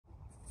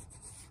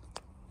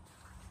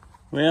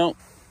Well,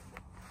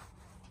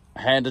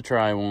 I had to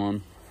try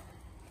one.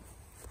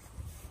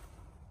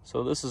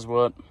 So this is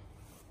what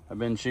I've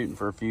been shooting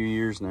for a few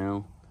years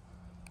now.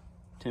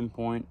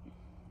 10-point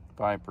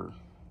Viper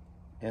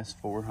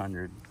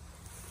S400.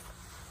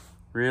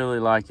 Really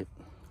like it.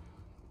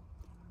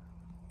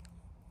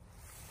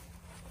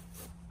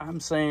 I'm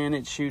saying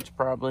it shoots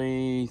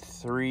probably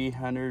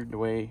 300, the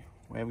way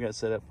I've got it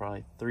set up,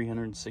 probably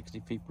 360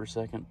 feet per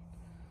second.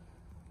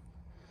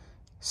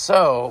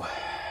 So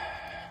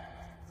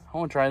I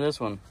want to try this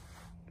one,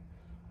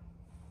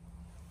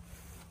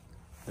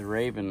 the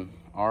Ravin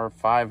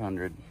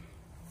R500.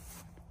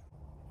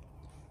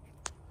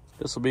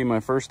 This will be my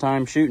first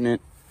time shooting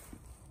it,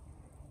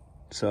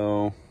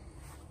 so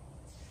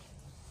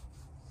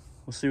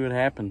we'll see what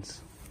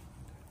happens.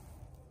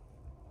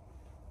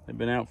 They've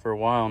been out for a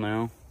while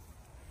now,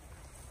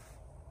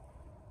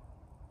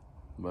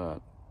 but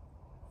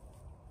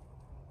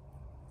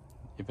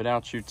if it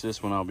outshoots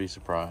this one, I'll be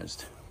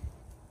surprised.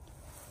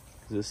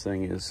 This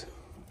thing is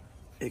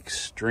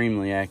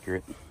extremely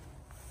accurate.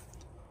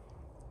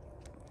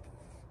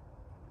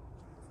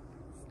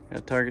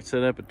 Got target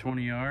set up at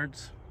 20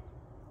 yards.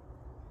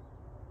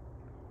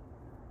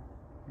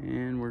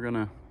 And we're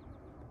gonna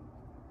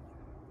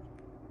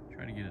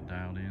try to get it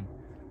dialed in.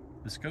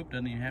 The scope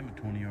doesn't even have a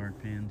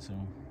 20-yard pin, so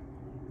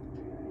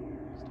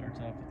it starts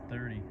off at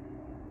 30.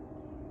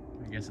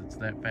 I guess it's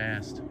that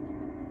fast.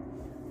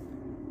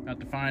 About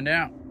to find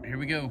out. Here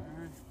we go.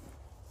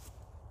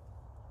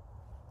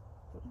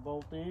 Put the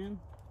bolt in.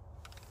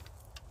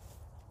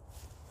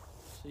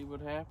 See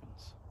what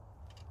happens.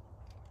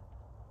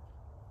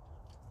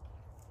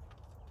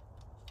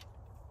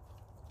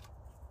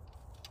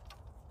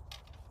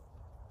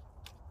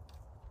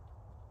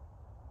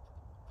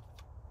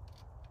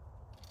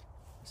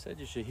 I said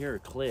you should hear a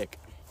click.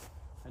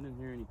 I didn't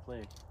hear any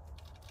click.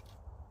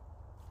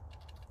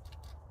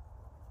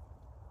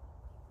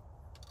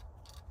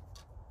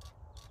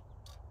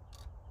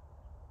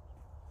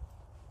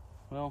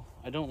 Well,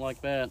 I don't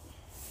like that.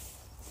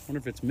 Wonder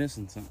if it's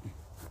missing something.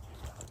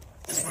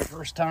 This is my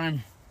first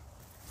time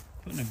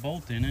putting a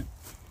bolt in it.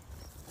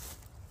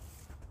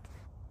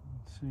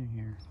 Let's see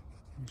here.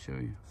 Let me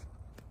show you.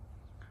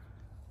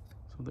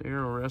 So the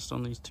arrow rests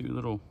on these two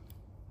little,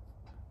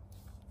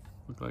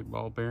 look like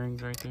ball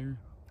bearings right there.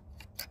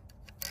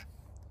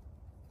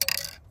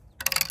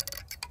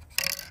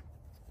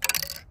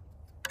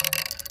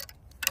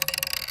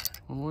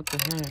 Well, what the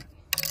heck?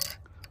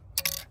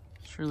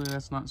 Surely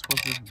that's not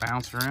supposed to just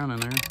bounce around in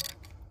there.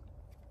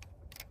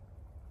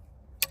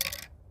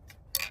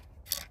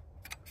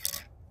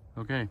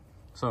 Okay,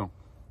 so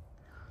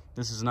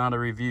this is not a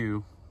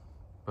review,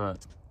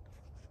 but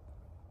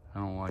I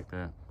don't like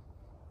that.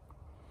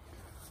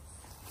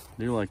 I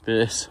do like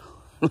this.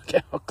 Look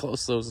how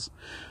close those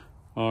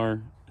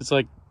are. It's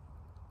like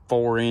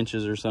 4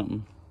 inches or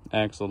something,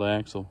 axle to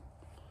axle.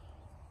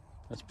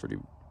 That's pretty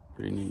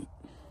neat.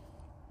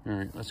 All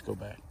right, let's go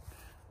back.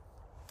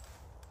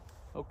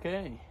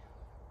 Okay.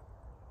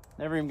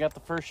 Never even got the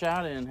first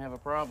shot in, have a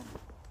problem.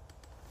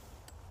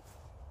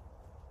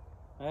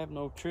 I have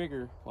no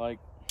trigger, like,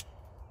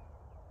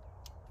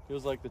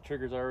 feels like the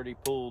trigger's already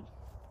pulled.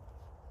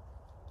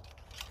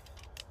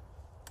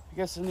 I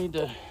guess I need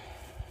to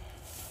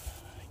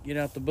get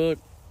out the book,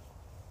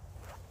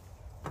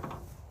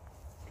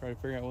 try to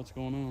figure out what's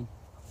going on.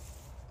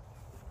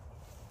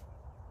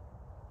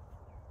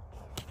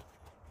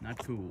 Not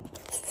cool.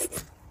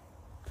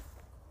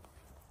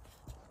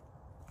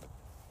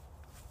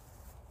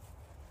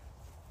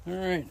 All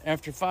right,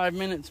 after 5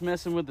 minutes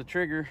messing with the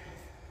trigger,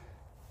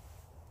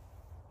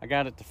 I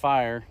got it to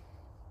fire.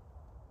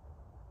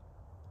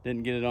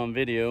 Didn't get it on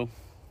video.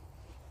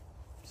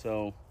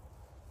 So,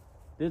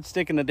 did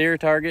stick in the deer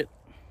target.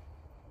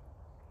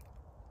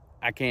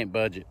 I can't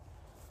budge it.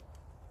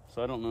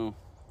 So I don't know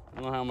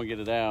how I'm gonna get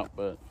it out,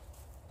 but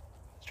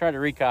let's try to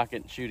recock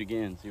it and shoot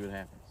again, see what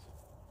happens.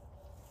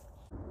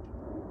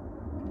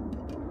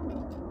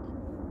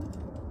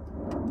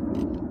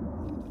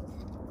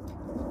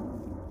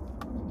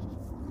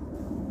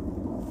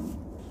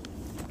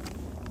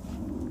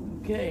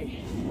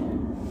 Okay.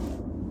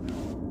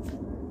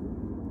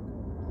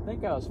 I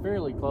think I was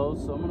fairly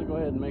close, so I'm gonna go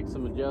ahead and make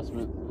some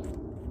adjustment.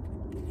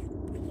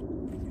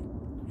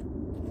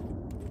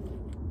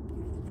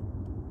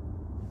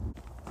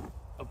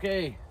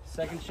 Okay,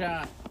 second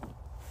shot.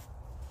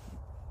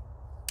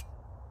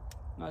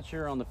 Not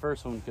sure on the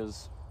first one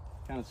because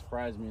it kind of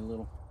surprised me a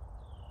little.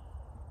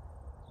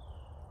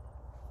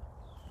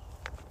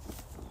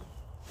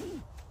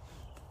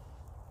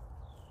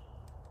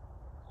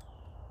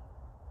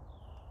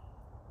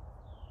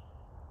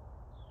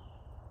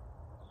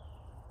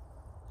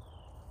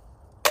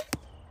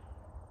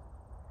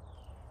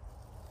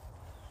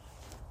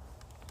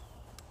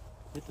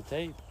 Hit the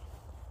tape.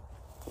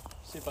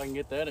 See if I can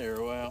get that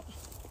arrow out.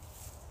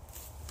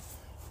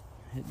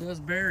 It does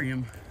bury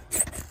him.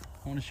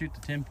 I want to shoot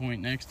the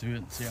 10-point next to it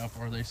and see how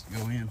far they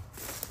go in.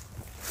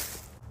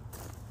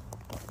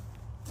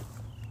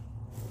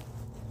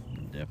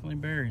 It definitely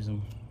buries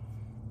them.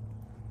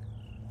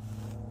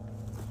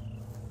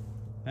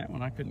 That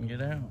one I couldn't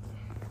get out.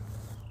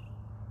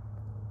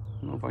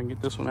 I don't know if I can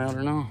get this one out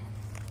or not.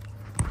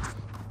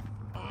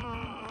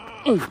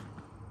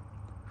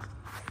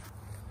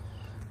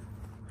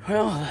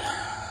 Well,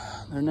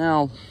 they're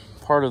now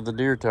part of the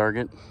deer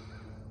target.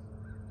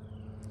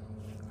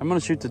 I'm gonna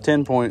shoot the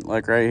 10 point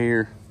like right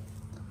here,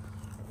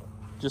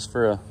 just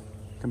for a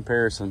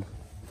comparison.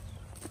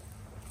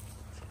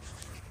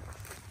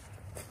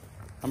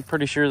 I'm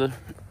pretty sure that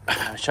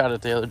I shot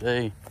it the other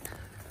day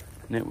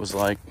and it was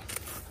like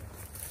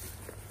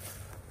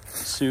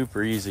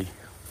super easy.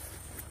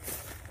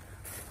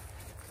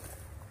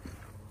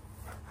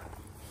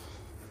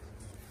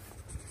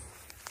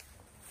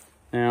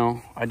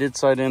 Now, I did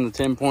sight in the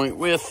 10 point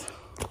with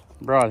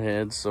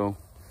broadheads, so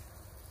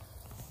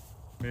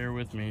bear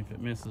with me if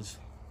it misses.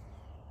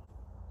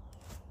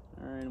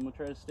 All right, I'm gonna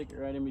try to stick it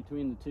right in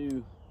between the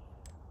two.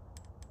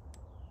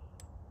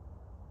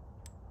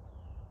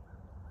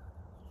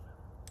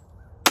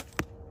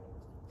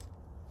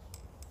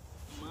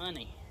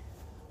 Money.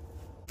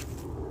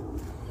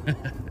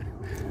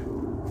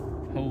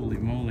 Holy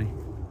moly,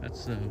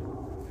 that's a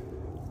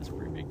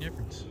pretty big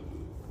difference.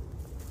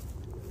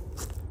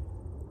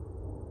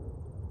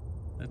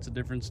 That's a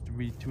difference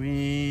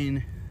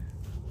between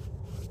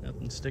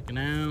nothing sticking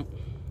out,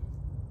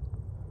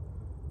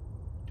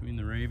 between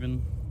the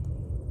Ravin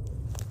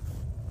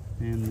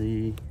and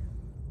the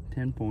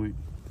 10 point.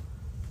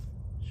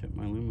 Shut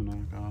my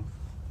Luminoc off.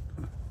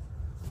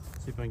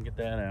 See if I can get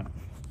that out.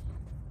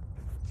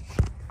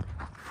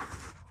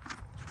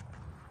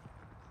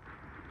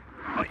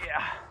 Oh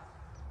yeah,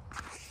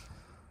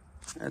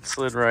 that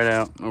slid right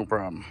out, no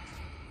problem.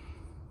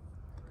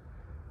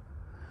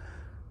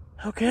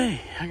 Okay,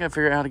 I gotta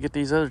figure out how to get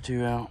these other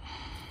two out.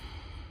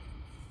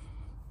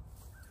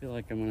 I feel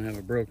like I'm gonna have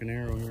a broken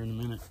arrow here in a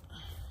minute.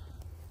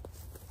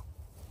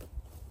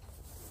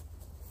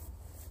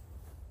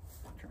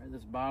 Try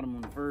this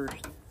bottom one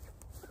first.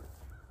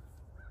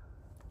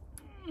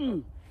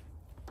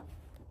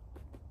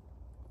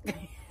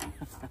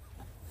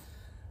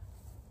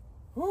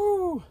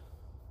 Woo!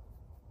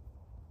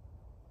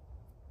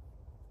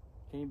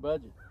 Can't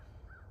budge it.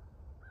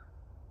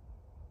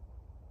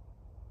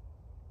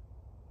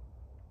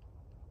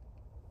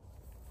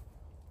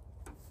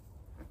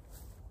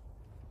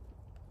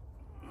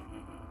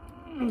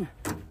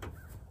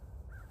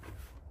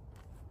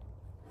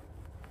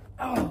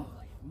 Holy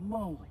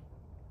moly.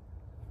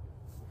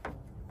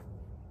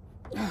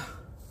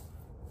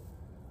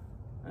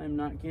 I'm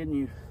not kidding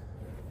you.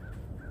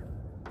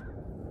 I'm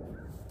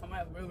gonna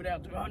have to move it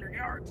out to 100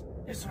 yards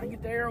just so I can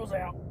get the arrows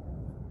out.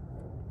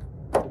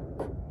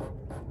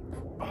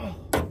 Oh.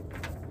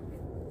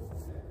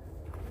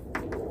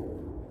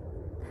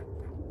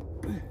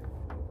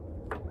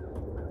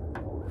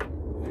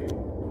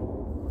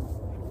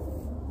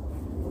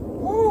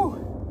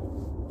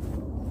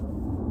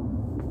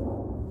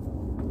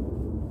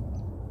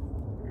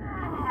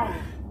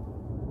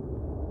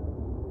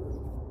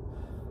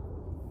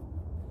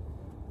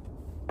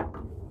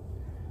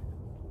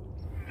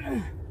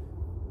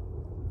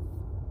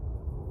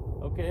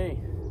 Okay,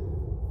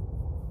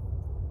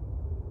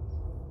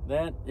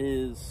 that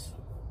is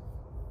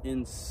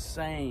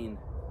insane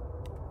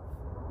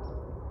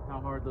how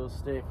hard those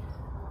stick.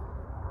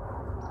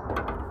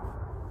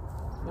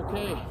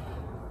 Okay,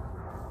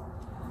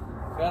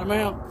 got them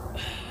out.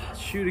 Let's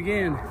shoot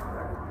again.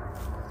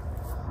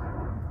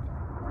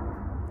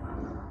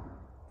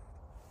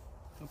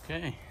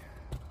 Okay,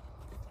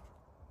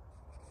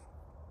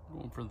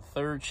 going for the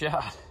third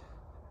shot.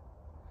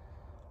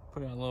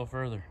 Put it out a little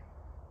further.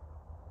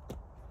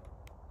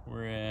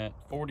 We're at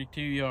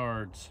 42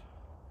 yards.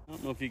 I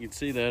don't know if you can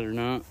see that or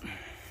not.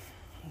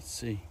 Let's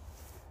see.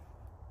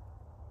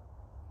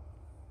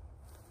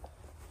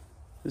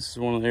 This is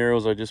one of the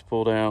arrows I just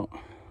pulled out.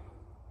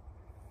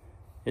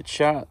 It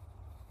shot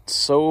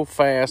so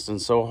fast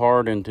and so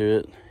hard into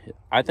it.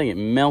 I think it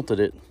melted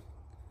it.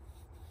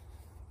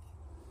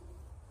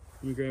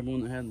 Let me grab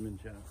one that hadn't been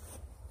shot.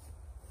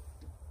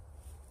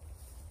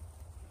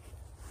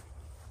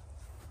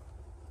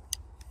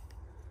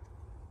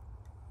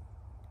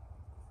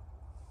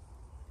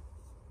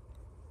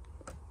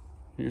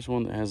 Here's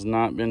one that has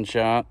not been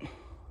shot.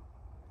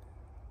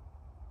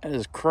 That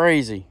is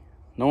crazy.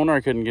 No wonder I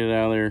couldn't get it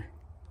out of there.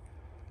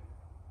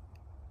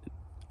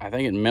 I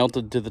think it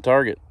melted to the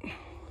target.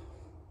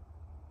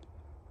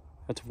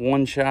 That's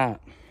one shot.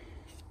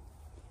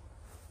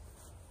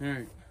 All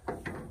right,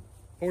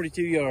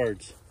 42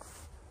 yards.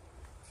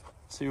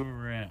 Let's see where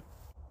we're at.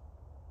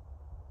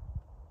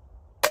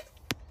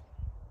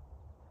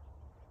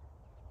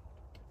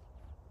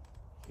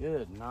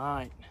 Good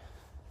night.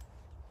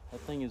 That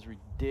thing is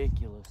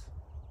ridiculous.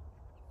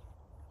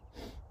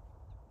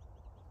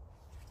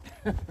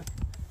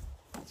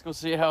 Let's go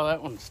see how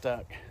that one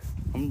stuck.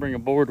 I'm gonna bring a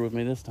board with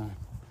me this time.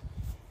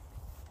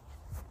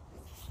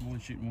 I'm only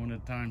shooting one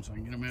at a time so I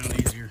can get them out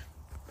easier.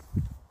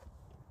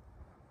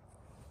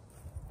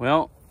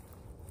 Well,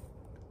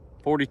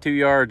 42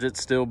 yards, it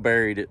still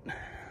buried it.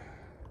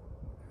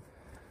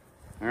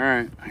 All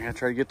right, I gotta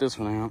try to get this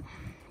one out.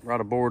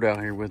 Brought a board out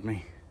here with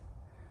me.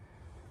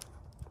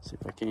 See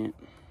if I can't.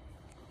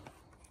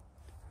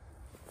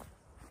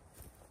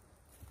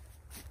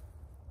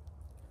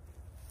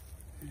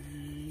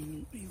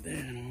 Don't leave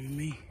that on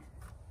me.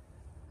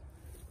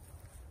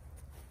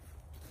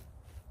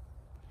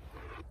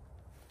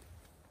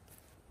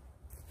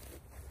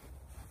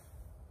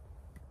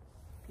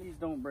 Please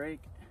don't break.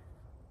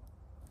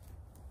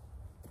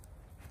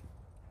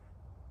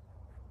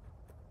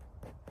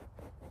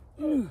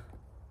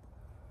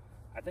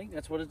 I think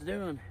that's what it's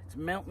doing. It's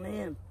melting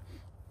in.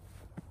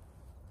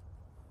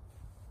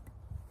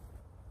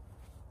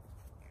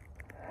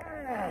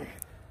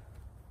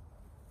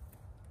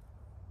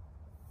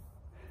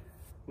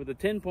 With a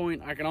 10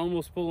 point, I can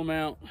almost pull them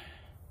out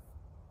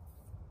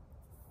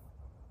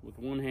with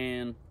one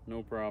hand,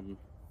 no problem.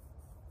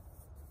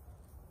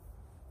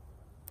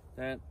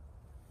 That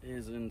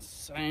is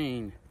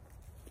insane.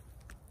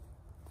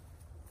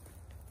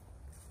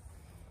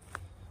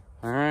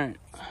 All right,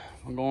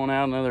 I'm going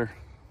out another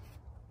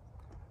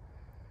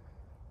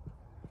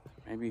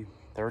maybe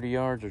 30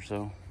 yards or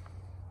so.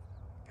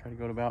 Try to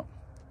go to about,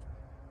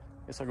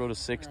 I guess I'll go to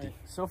 60. Right.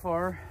 So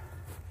far,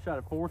 shot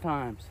it 4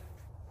 times.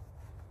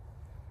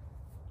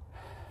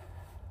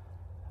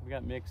 I've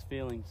got mixed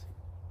feelings.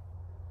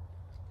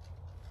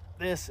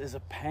 This is a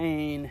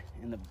pain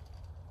in the,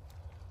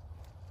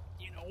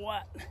 you know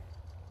what?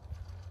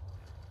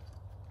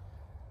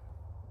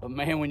 But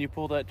man, when you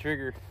pull that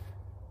trigger,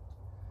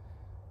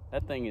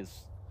 that thing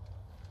is,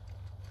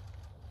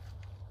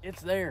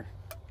 it's there.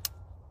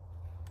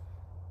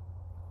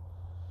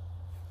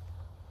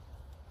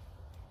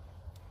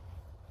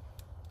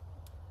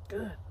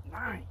 Good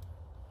night.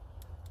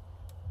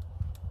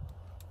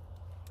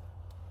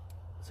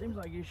 Seems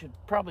like you should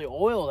probably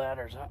oil that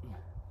or something.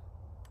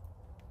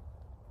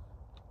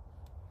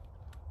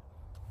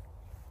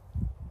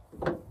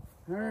 All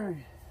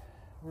right,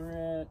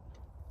 we're at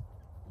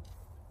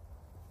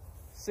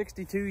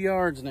 62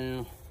 yards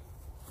now.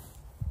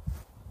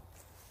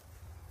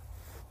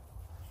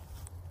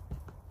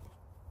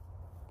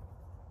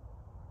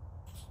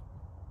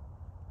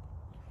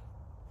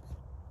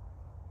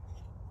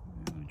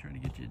 Let me try to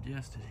get you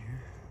adjusted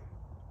here.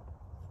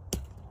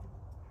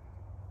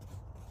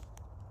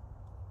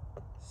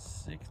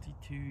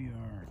 62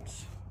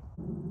 yards.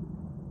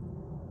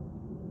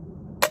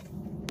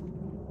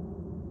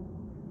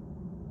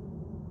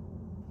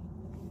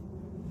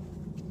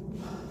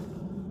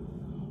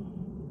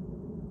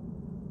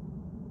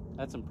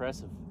 That's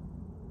impressive.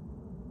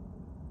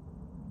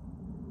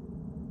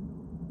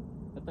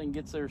 That thing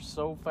gets there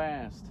so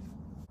fast.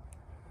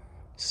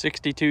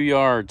 62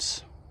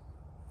 yards.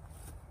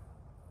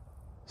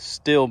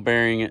 Still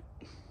burying it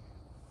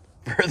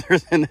further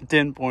than the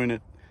 10 point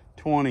at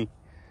 20.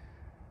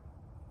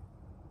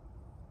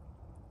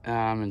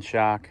 I'm in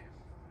shock.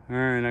 All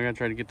right, I gotta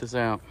try to get this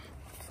out.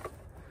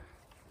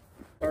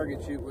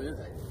 Target shoot with.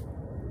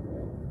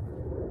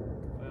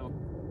 Well,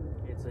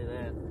 can't say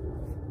that.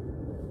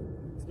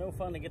 It's no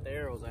fun to get the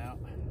arrows out.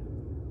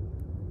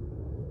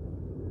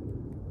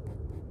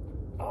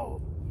 Oh,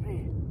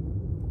 man.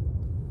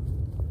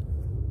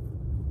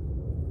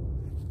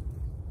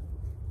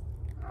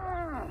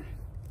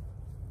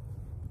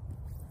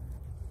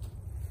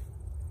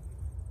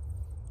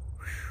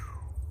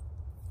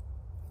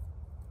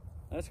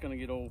 That's gonna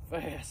get old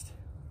fast.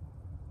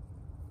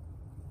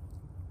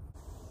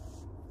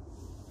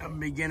 I'm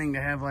beginning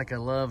to have like a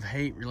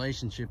love-hate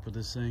relationship with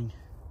this thing.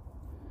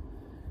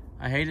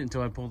 I hate it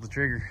until I pull the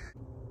trigger.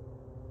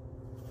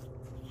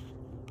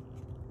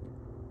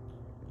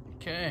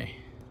 Okay.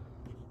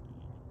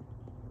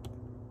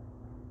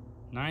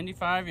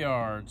 95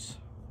 yards.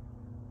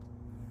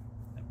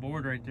 That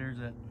board right there is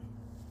at,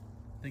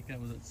 I think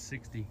that was at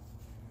 60. You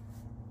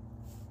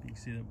can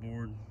see that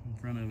board in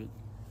front of it.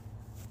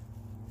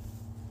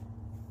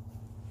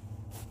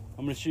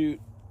 I'm gonna shoot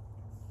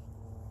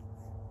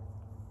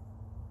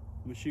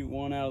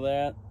one out of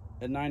that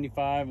at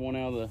 95, one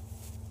out of the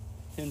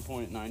 10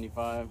 point at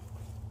 95.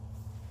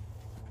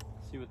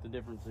 See what the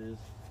difference is.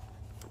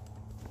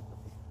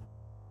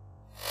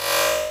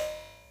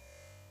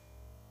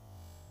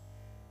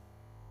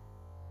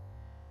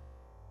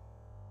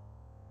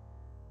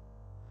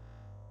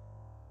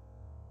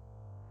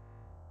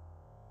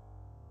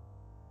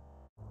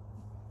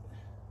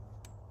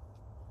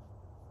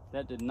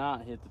 That did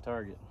not hit the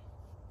target.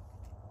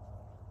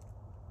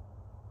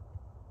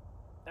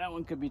 That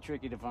one could be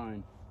tricky to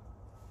find.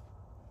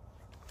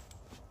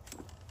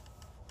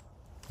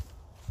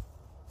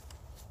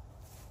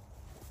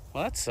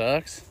 Well, that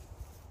sucks.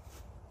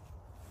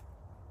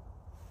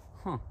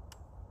 Huh.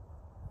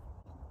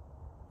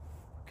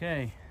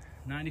 Okay,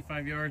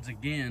 95 yards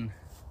again,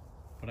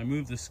 but I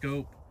moved the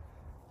scope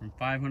from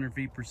 500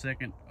 feet per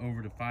second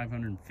over to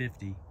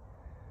 550.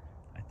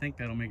 I think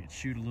that'll make it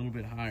shoot a little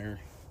bit higher.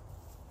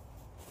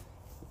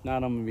 If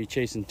not, I'm gonna be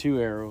chasing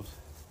 2 arrows.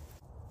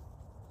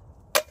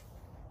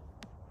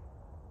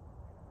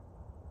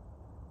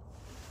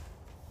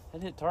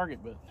 That hit target,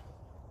 but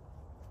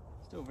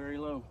still very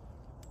low.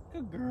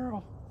 Good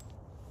girl.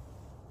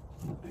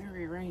 Let me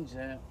rearrange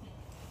that.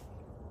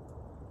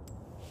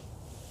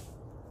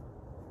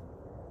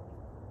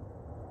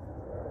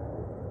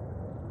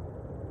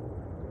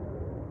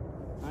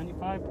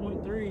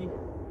 95.3.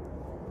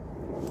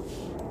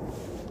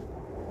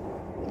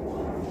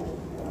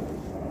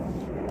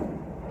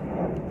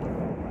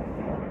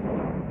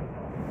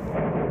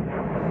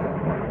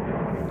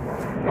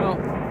 Well,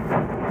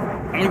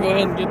 I'm gonna go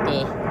ahead and get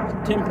the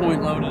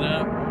 10-point loaded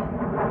up.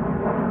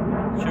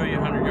 Show you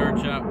a 100-yard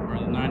shot or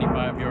the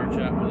 95-yard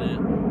shot with it.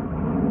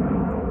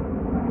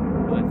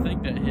 I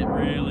think that hit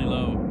really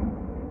low.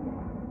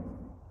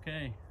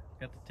 Okay,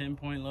 got the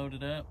 10-point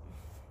loaded up.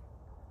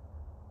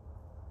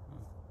 Oh,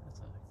 that's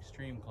an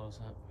extreme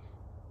close-up.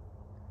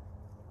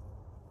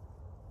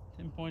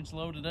 10 points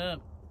loaded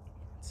up.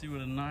 Let's see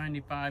what a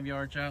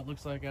 95-yard shot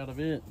looks like out of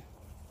it.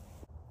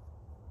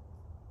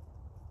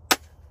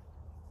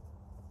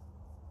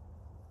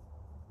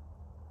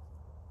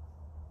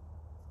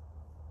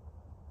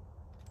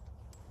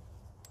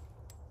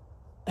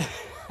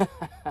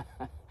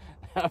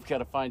 I've got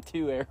to find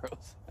 2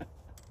 arrows.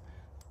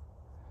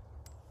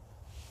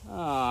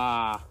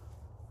 Ah,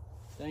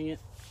 dang it.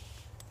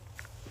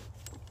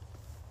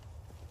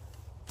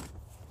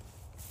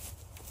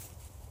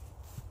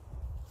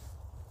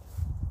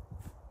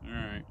 All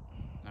right,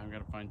 now I've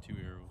got to find 2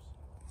 arrows.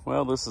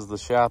 Well, this is the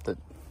shot that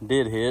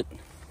did hit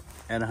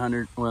at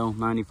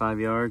 95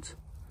 yards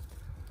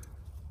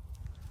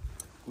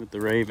with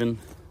the Ravin.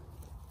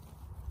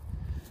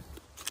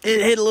 It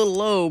hit a little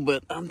low,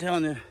 but I'm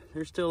telling you,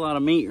 there's still a lot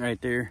of meat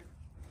right there.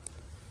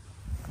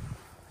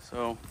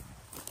 So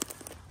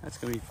that's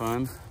gonna be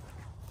fun.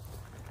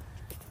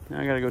 Now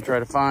I gotta go try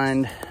to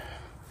find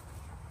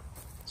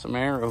some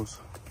arrows.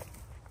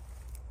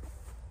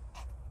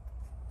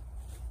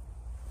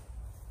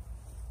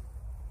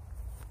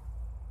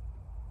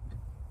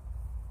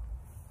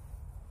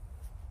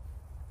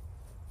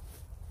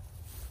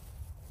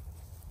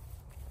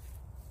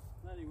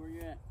 Letty, where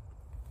you at?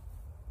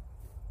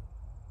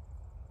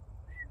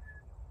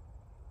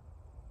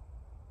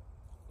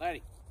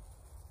 Laddie.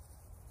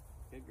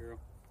 Good girl.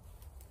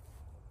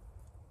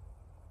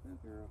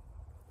 Good girl.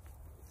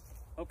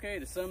 Okay,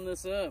 to sum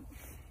this up.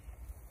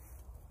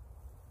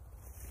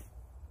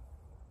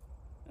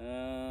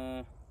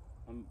 I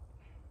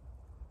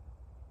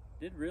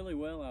did really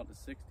well out to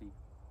 60.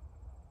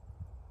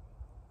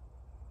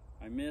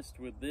 I missed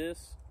with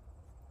this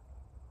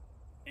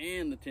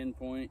and the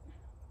 10-point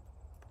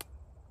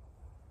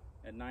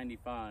at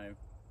 95.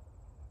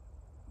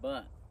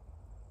 But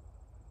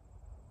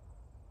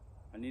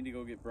I need to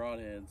go get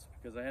broadheads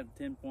because I had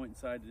 10-point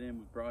sighted in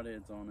with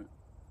broadheads on it.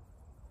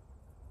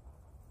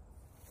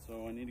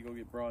 So I need to go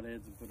get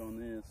broadheads and put on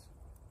this.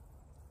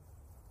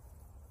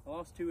 I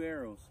lost 2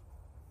 arrows.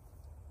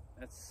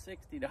 That's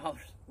 $60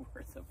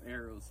 worth of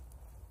arrows.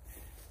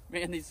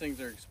 Man, these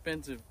things are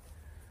expensive.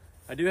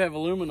 I do have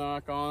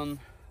Illuminoc on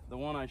the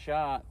one I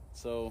shot,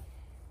 so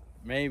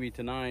maybe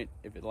tonight,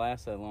 if it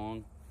lasts that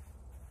long,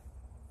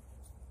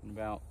 in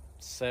about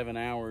 7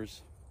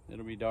 hours,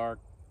 it'll be dark.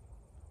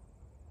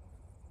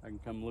 I can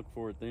come look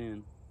for it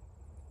then.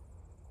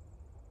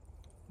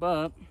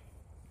 But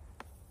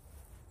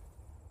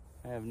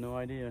I have no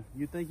idea.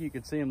 You'd think you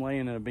could see them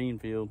laying in a bean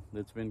field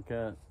that's been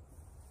cut,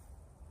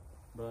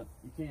 but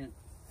you can't.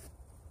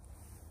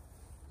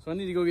 So I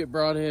need to go get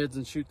broadheads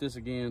and shoot this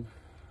again.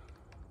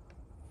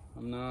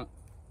 I'm not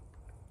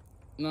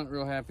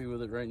real happy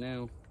with it right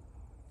now.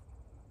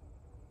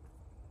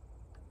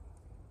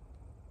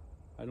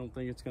 I don't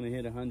think it's gonna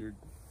hit 100.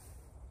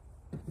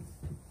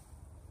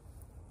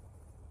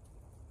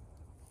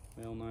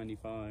 Well,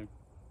 95.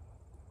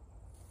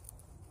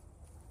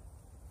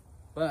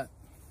 But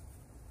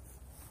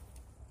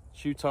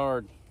shoots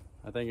hard.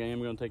 I think I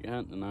am going to take a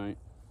hunt tonight.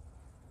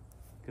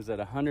 Because at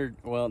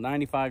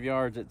 95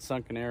 yards, it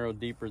sunk an arrow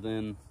deeper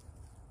than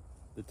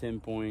the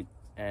 10-point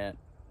at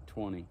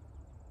 20.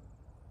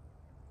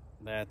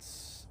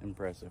 That's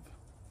impressive.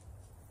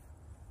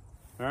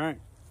 All right.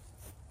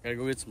 Gotta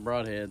go get some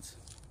broadheads.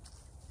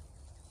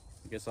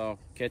 I guess I'll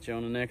catch you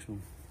on the next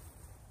one.